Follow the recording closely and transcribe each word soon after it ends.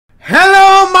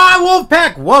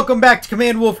Wolfpack! Welcome back to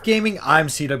Command Wolf Gaming. I'm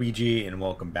CWG, and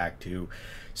welcome back to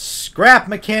Scrap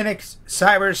Mechanics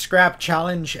Cyberscrape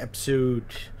Challenge episode.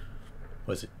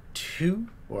 Was it 2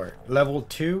 or level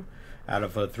 2 out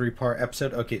of a 3-part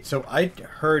episode? Okay, so I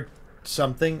heard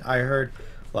something. I heard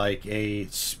like a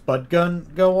spud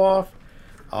gun go off.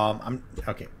 I'm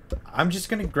just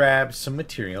gonna grab some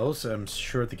materials. I'm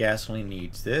sure the gasoline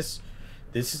needs this.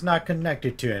 This is not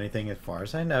connected to anything as far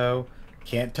as I know.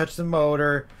 Can't touch the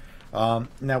motor.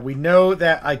 Now we know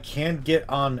that I can get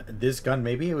on this gun.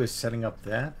 Maybe it was setting up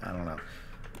that. I don't know.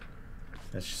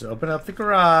 Let's just open up the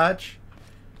garage.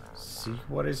 See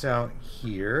what is out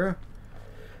here.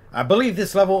 I believe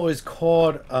this level is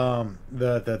called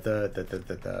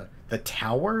the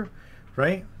tower,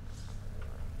 right?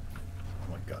 Oh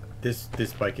my god, this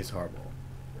bike is horrible.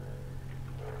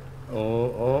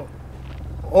 Oh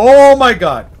my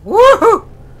god! Woohoo!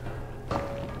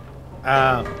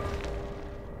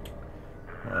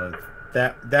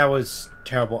 That was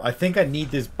terrible. I think I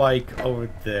need this bike over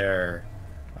there.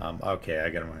 Okay, I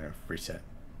gotta reset.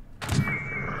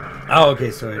 Oh, okay,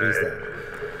 so it is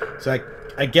that. So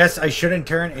I guess I shouldn't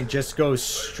turn and just go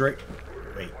straight.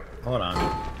 Wait, hold on.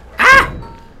 Ah!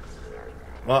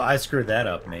 Well, I screwed that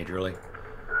up majorly.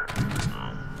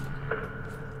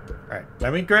 Alright,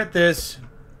 let me get this.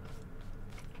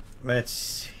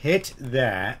 Let's hit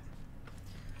that.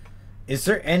 Is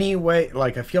there any way,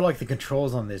 like, I feel like the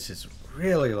controls on this is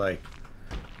really, like,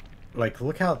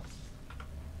 look how,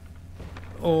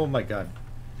 oh my god.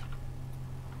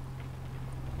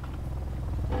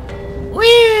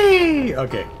 Whee!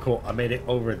 Okay, cool. I made it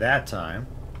over that time.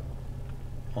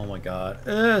 Oh my god.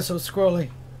 So squirrely.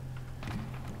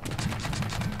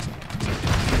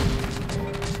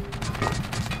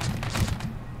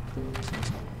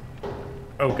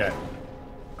 Okay.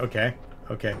 Okay.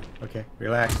 Okay, okay.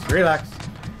 Relax, relax.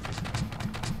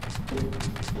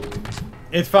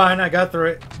 It's fine, I got through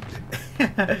it.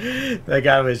 That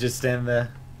guy was just standing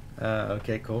there.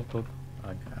 Okay, cool, cool.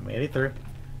 I made it through.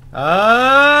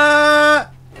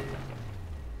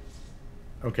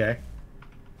 Okay.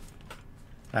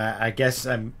 I guess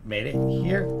I made it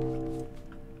here.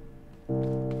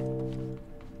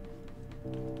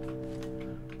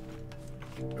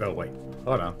 Oh, wait.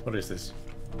 Hold on. What is this?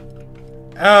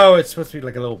 Oh, it's supposed to be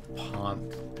like a little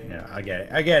pond. Yeah, I get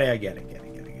it. I get it. I get it. Get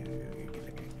it. Get it. Get it. Get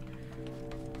it. Get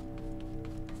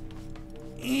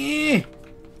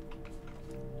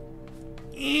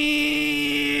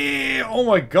it. Oh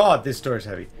my god, this door is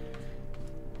heavy.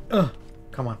 Ugh.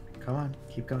 Come on. Come on.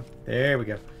 Keep going. There we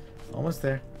go. Almost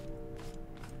there.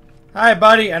 Hi,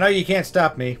 buddy. I know you can't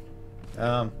stop me.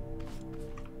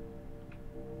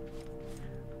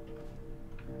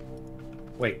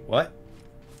 Wait, what?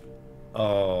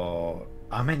 Oh,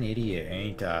 I'm an idiot,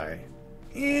 ain't I?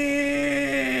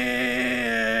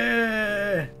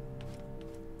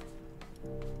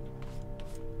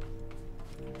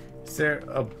 Is there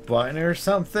a button or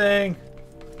something?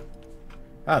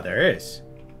 Oh, there is.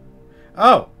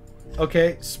 Oh,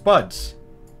 okay, spuds.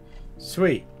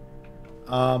 Sweet.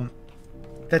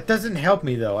 That doesn't help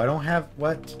me though. I don't have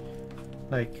what?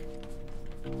 Like,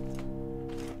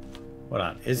 hold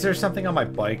on. Is there something on my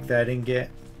bike that I didn't get?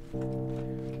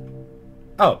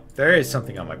 Oh, there is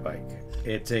something on my bike.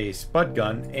 It's a spud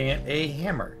gun and a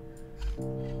hammer.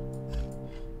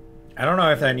 I don't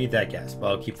know if I need that gas, but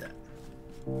I'll keep that.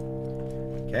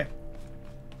 Okay.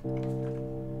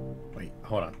 Wait,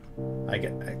 hold on.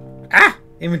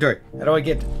 Inventory. How do I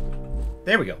get?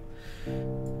 There we go.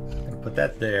 I'm gonna put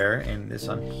that there and this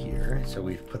on here. So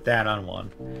we've put that on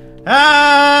one.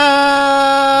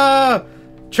 Ah!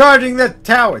 Charging the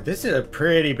tower. This is a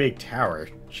pretty big tower.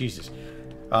 Jesus.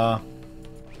 Haha!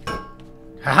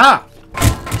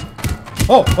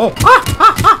 Oh, oh! Ah!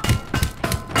 Ah! Ah!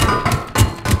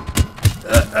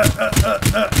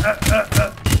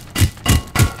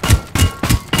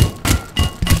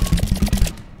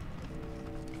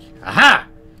 Aha!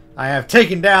 I have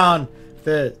taken down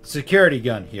the security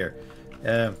gun here.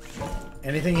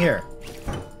 Anything here?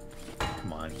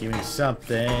 Come on, give me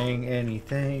something.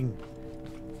 Anything.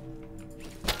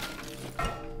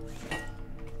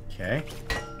 Okay.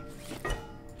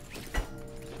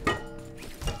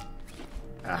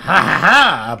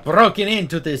 Ha! Broken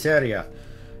into this area.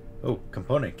 Oh,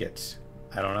 component kits.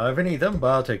 I don't know if I need them, but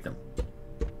I'll take them.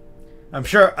 I'm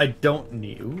sure I don't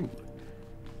need. Ooh.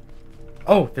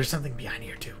 Oh, there's something behind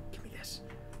here too. Give me this.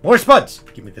 More spuds.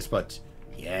 Give me the spuds.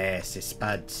 Yes, the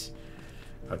spuds.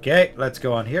 Okay, let's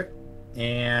go on here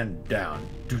and down.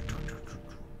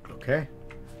 Okay.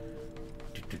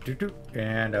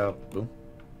 And boom.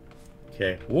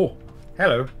 Okay. Whoa.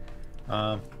 Hello.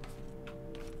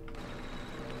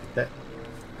 that...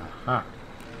 Aha.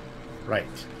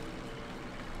 Right.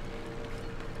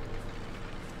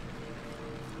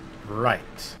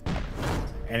 Right.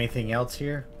 Anything else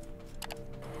here?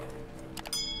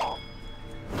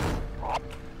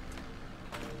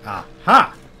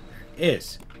 Aha! There it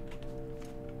is.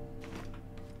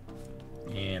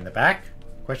 In the back?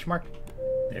 Question mark?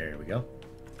 There we go.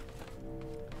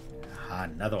 Aha,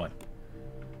 another one.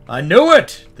 I knew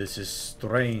it! This is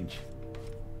strange.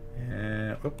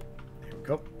 And, oh, there we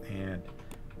go. And,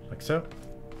 like so.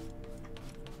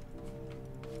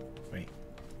 Wait.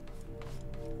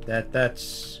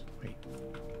 That's... Wait.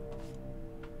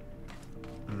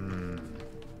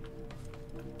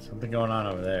 Something going on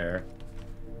over there.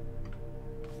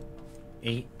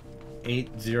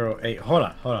 8808. Hold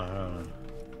on.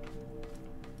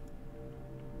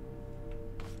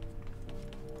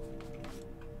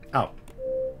 Oh.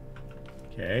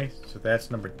 Okay, so that's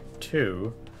number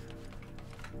 2.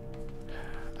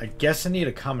 I guess I need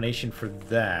a combination for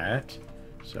that.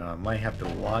 So I might have to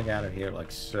log out of here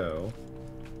like so.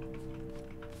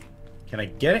 Can I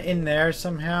get it in there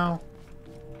somehow?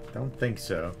 Don't think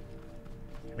so.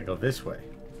 Can I go this way?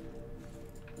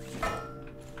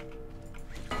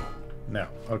 No.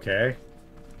 Okay.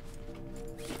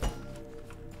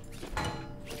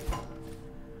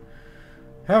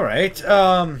 Alright,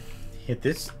 hit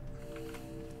this.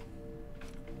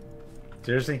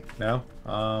 Seriously? No?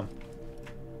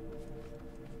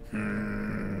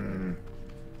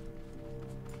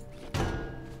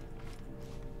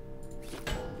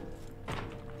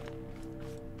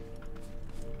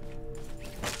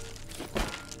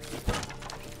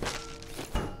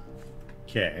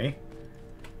 Okay.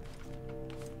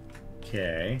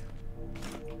 Okay.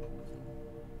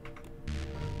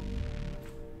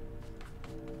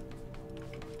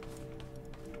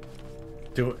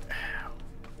 Do it.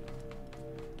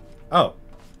 Oh.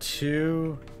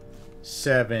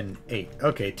 278.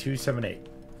 Okay, 278.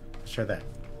 Let's try that.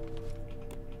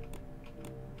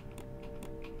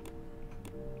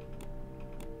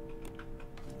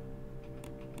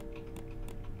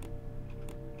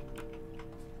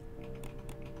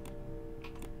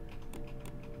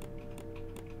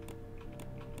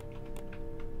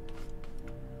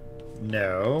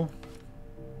 No.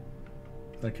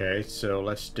 Okay, so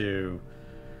let's do...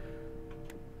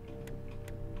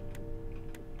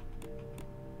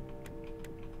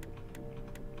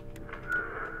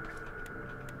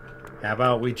 How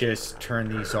about we just turn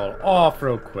these all off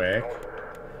real quick.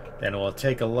 Then we'll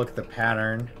take a look at the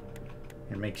pattern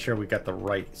and make sure we got the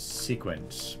right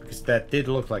sequence. Because that did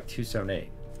look like 278.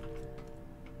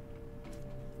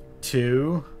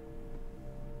 2,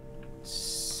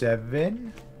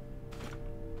 7...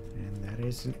 And that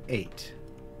is an 8.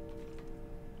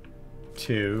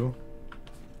 2,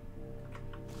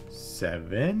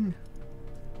 7.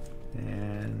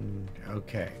 And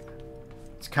okay.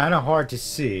 It's kind of hard to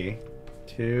see.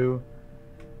 2,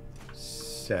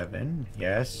 7.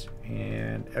 Yes.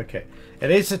 And okay.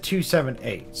 It is a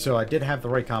 278. So I did have the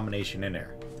right combination in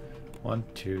there. 1,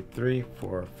 2, 3,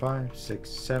 4, 5, 6,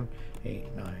 7,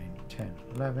 8, 9, 10,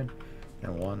 11.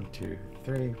 And 1, 2,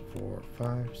 3, 4,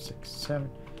 5, 6, 7.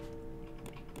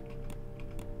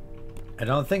 I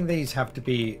don't think these have to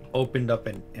be opened up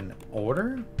in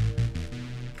order.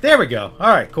 There we go.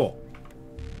 Alright, cool.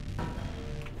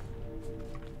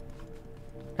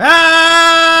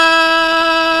 Ah!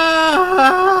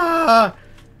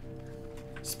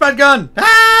 Spud gun!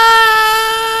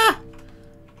 Ah!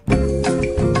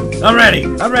 I'm ready.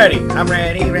 I'm ready. I'm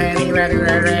ready, ready, ready,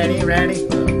 ready, ready.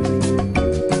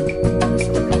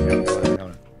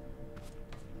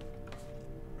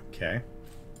 Okay.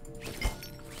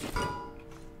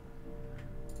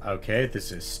 Okay,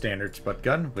 this is standard spud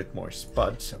gun with more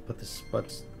spuds. I'll put the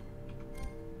spuds.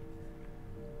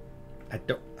 I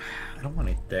don't want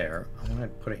it there. I want to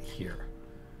put it here.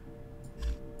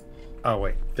 Oh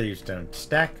wait, these don't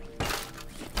stack.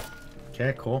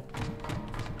 Okay, cool.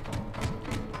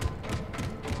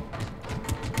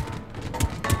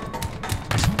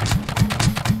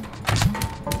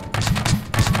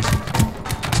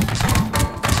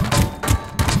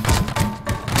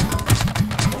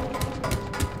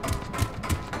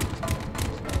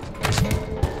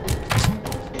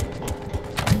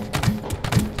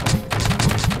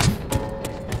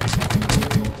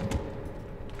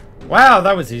 Wow,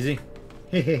 that was easy.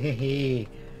 You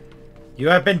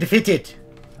have been defeated.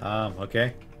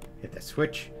 Okay. Hit that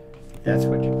switch. Hit that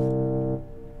switch.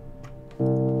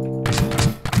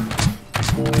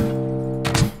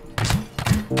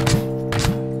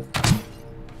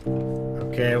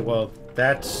 Okay, well,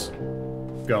 that's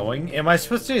going. Am I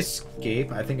supposed to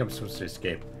escape? I think I'm supposed to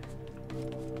escape.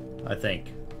 I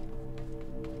think.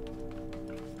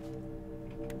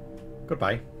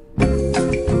 Goodbye.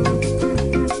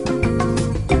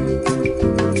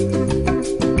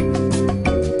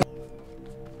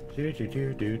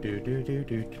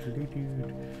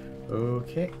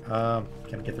 Okay,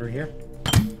 can I get through here?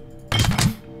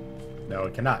 No,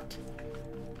 it cannot.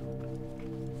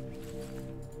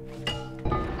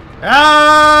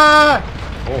 Ah!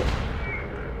 Oh.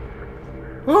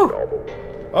 Whew.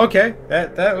 Okay,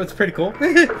 that was pretty cool.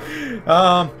 Let's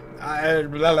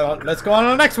go on to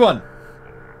the next one.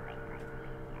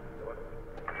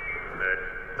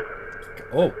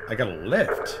 Oh, I got a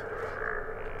lift.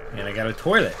 And I got a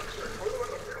toilet.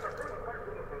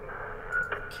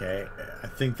 Okay, I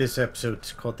think this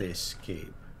episode's called The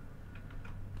Escape.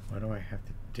 What do I have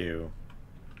to do?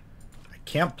 I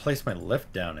can't place my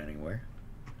lift down anywhere.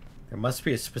 There must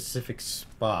be a specific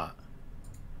spot.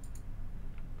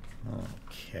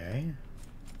 Okay.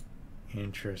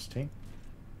 Interesting.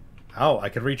 Oh, I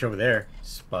could reach over there.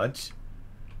 Spuds.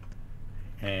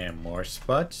 And more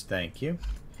spuds. Thank you.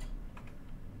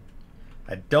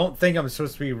 I don't think I'm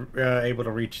supposed to be able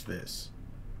to reach this.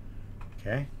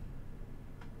 Okay.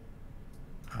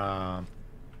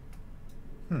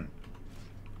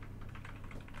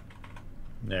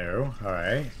 No.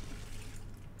 Alright.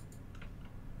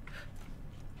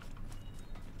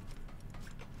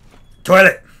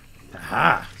 Toilet!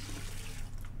 Aha!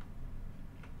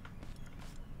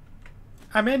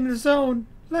 I'm in the zone.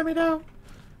 Let me know.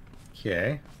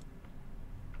 Okay.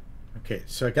 Okay,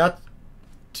 so I got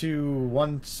to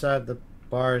one side of the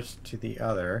bars to the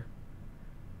other.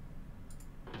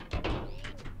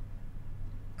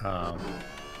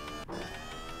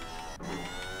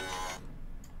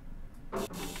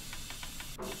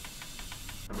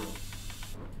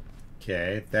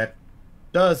 Okay, that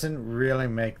doesn't really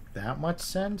make that much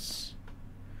sense.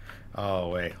 Oh,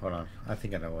 wait, hold on. I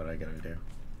think I know what I gotta do.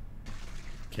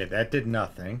 Okay, that did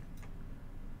nothing.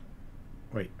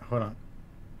 Wait, hold on.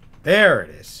 There it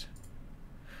is.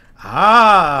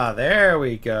 Ah, there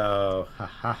we go. Ha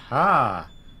ha ha.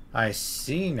 I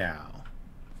see now.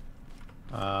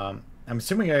 I'm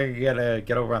assuming I gotta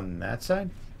get over on that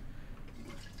side.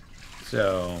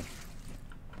 So,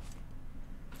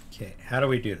 okay, how do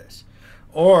we do this?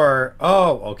 Or,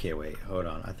 oh, okay, wait, hold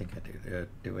on. I think I do.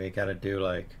 Do we gotta do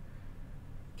like,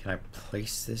 can I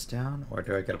place this down? Or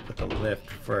do I gotta put the lift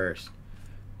first?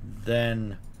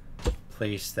 Then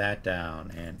place that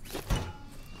down and...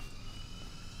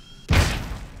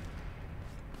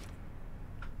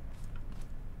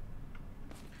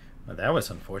 Well, that was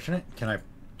unfortunate. Can I...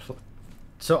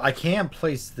 So I can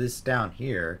place this down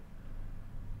here.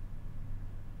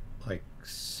 Like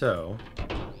so.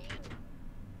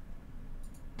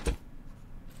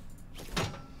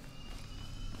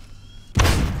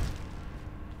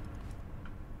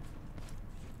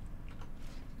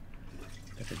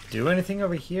 Does it do anything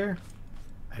over here?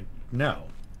 No.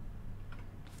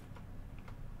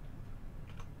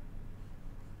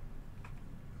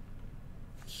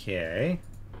 Okay.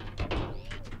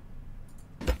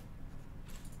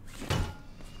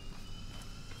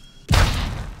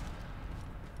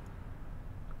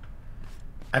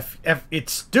 If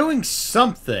it's doing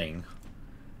something,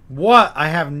 what? I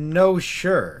have no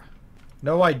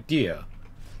idea.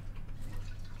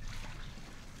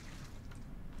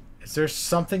 Is there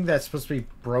something that's supposed to be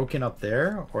broken up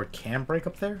there, or can break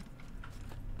up there?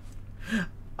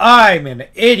 I'm an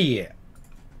idiot.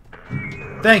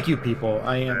 Thank you, people.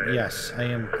 I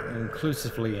am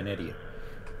inclusively an idiot.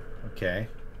 Okay.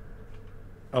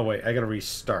 Oh wait, I gotta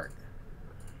restart.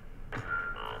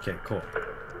 Okay, cool.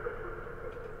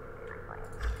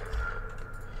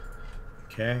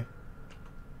 Okay.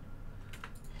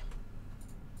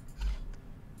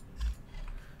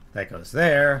 That goes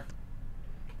there.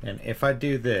 And if I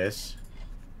do this,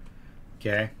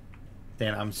 okay,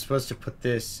 then I'm supposed to put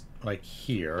this like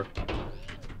here.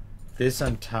 This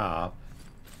on top.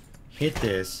 Hit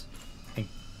this. And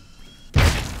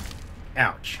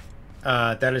ouch.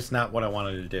 That is not what I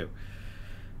wanted to do.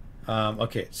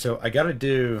 Okay, so I gotta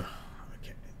do...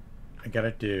 Okay, I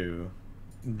gotta do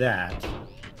that.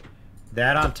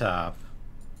 That on top.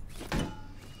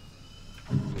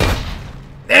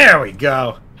 There we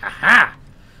go! Haha!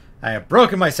 I have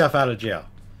broken myself out of jail.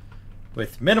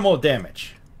 With minimal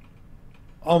damage.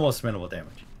 Almost minimal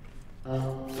damage.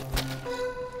 Oh!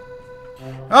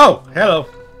 Hello!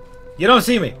 You don't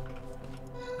see me!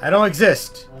 I don't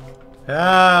exist!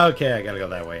 Okay, I gotta go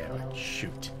that way.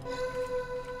 Shoot.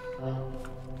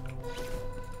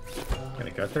 Can I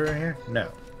go through here?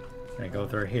 No. Can I go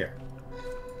through here?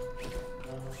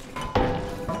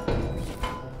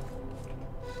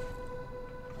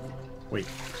 Wait,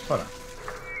 hold on.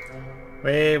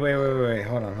 Wait.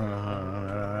 Hold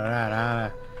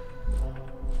on.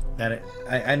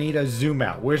 I need a zoom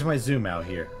out. Where's my zoom out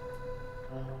here?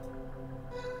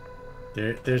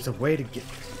 There's a way to get...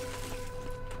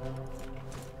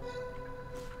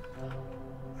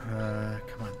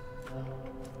 come on.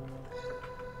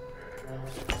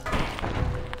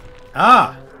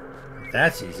 Ah!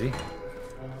 That's easy.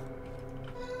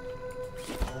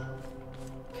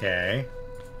 Okay.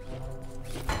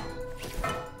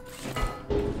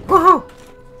 Woohoo!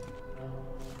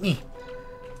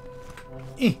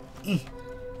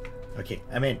 Okay,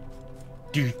 I'm in.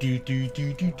 Do.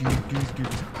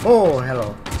 Oh,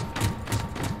 hello.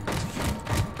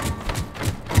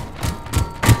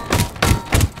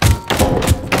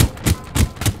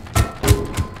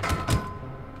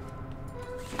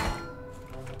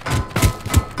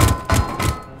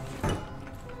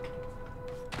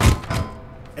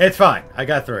 It's fine. I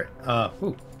got through it.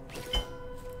 Ooh.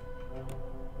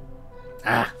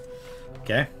 Ah.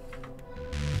 Okay.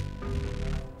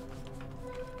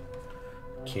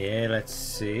 Okay, let's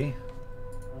see.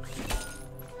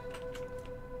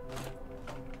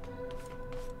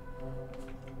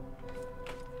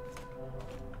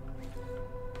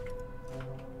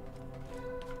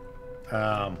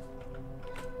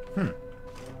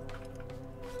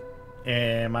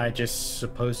 Am I just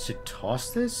supposed to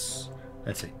toss this?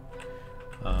 Let's see.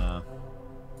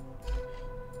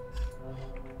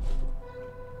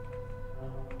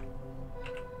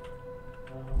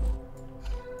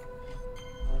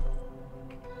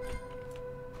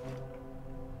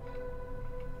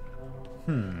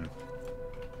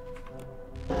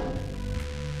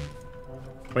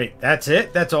 Wait, that's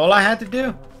it? That's all I had to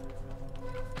do?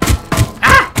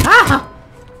 Ah! Ah!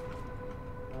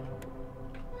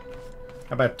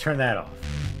 How about turn that off?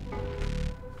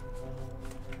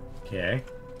 Okay.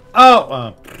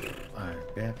 Oh!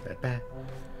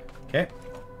 Okay.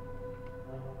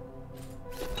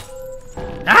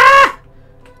 Ah!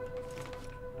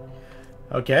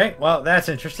 Okay, well, that's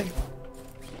interesting.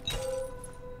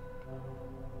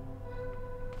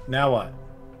 Now what?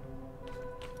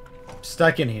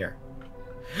 Stuck in here.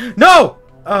 No!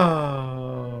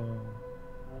 Oh.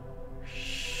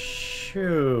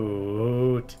 Shoot.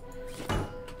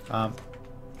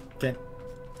 Then.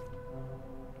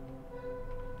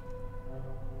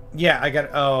 Yeah, I got.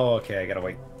 Oh, okay. I gotta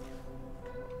wait.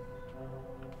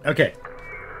 Okay.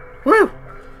 Woo!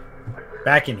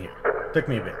 Back in here. Took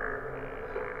me a bit.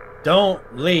 Don't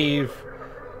leave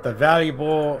the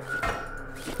valuable.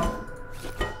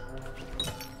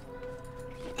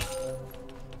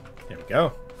 There we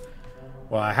go.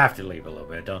 Well, I have to leave a little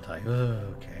bit, don't I?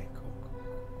 Okay, cool.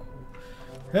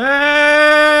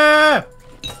 Ah!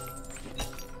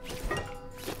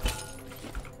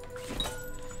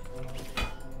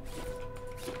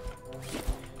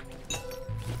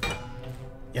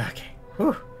 Yeah, okay.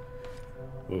 Whew.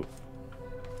 Woo.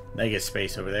 Now you get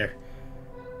space over there.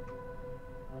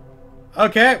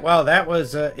 Okay, well, that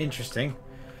was interesting.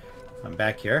 I'm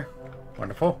back here.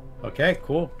 Wonderful. Okay,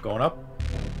 cool. Going up.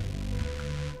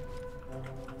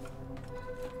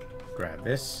 Grab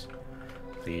this.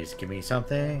 Please give me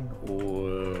something.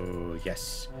 Ooh,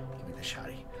 yes. Give me the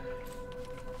shotty.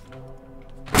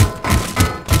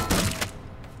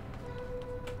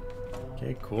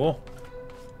 Okay, cool.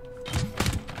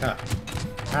 Ah.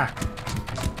 Ah.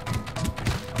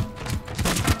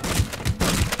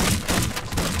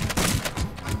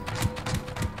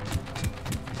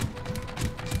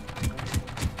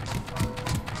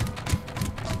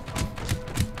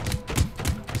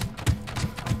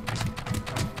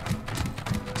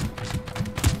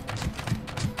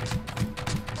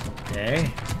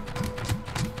 Okay.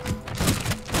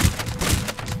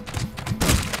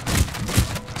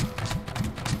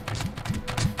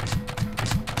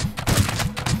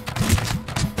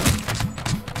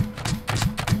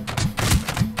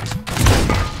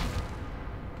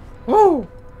 Woo!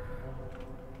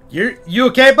 You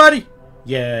okay, buddy?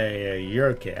 Yeah, you're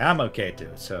okay. I'm okay too.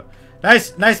 So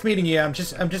nice meeting you. I'm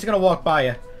just gonna walk by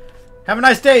you. Have a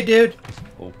nice day, dude.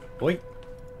 Oh boy.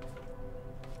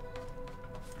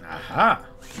 Aha.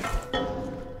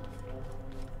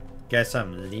 Guess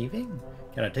I'm leaving?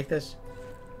 Can I take this?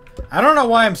 I don't know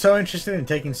why I'm so interested in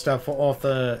taking stuff off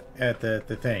the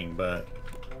thing, but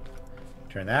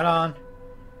turn that on.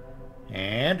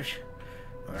 And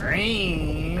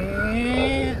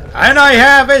I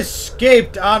have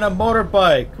escaped on a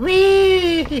motorbike.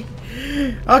 Whee!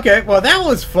 Okay, well that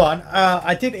was fun.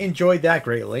 I did enjoy that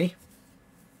greatly.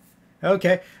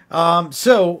 Okay,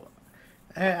 so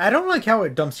I don't like how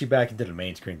it dumps you back into the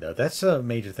main screen though. That's a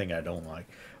major thing I don't like.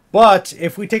 But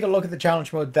if we take a look at the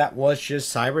challenge mode, that was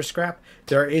just Cyberscrap.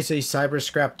 There is a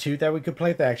Cyberscrap 2 that we could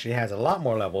play that actually has a lot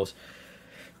more levels,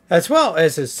 as well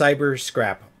as a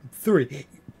Cyberscrap 3.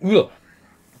 Ugh.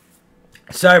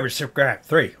 Cyberscrap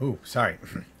 3. Ooh, sorry.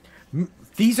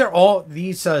 These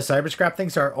Cyberscrap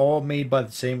things are all made by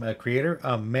the same creator,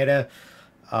 Meta's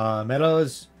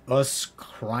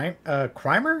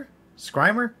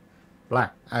Scrimer? Blah.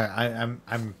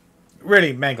 I'm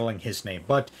really mangling his name,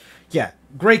 but yeah,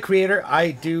 great creator.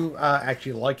 I do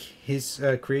actually like his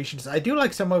creations. I do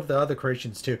like some of the other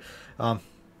creations too. I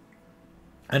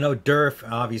know Durf,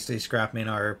 obviously, Scrapman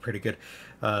are pretty good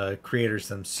creators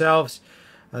themselves.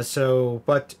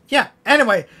 But yeah,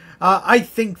 anyway, I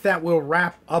think that will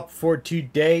wrap up for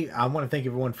today. I want to thank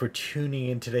everyone for tuning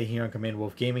in today here on Command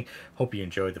Wolf Gaming. Hope you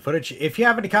enjoyed the footage. If you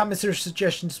have any comments or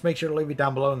suggestions, make sure to leave it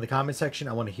down below in the comment section.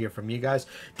 I want to hear from you guys.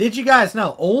 Did you guys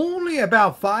know only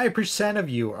about 5% of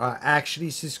you are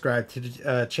actually subscribed to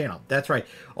the channel? That's right.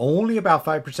 Only about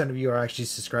 5% of you are actually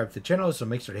subscribed to the channel, so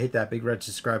make sure to hit that big red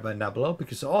subscribe button down below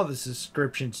because all the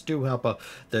subscriptions do help out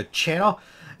the channel.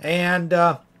 And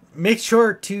make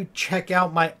sure to check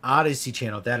out my Odyssey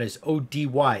channel. That is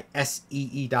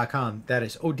ODYSEE.com. That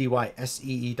is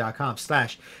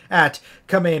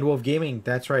ODYSEE.com/@Command Wolf Gaming.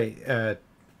 That's right.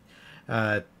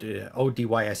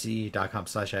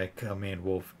 ODYSEE.com/@Command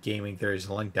Wolf Gaming. There is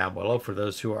a link down below for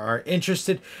those who are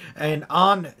interested. And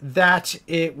on that,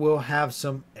 it will have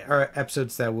some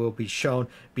episodes that will be shown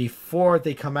before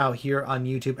they come out here on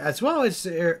YouTube, as well as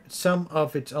some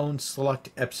of its own select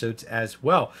episodes as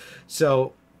well.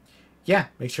 So yeah,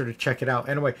 make sure to check it out.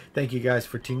 Anyway, thank you guys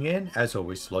for tuning in. As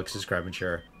always, like, subscribe, and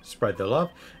share. Spread the love.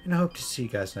 And I hope to see you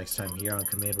guys next time here on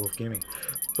Command Wolf Gaming.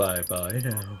 Bye-bye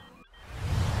now.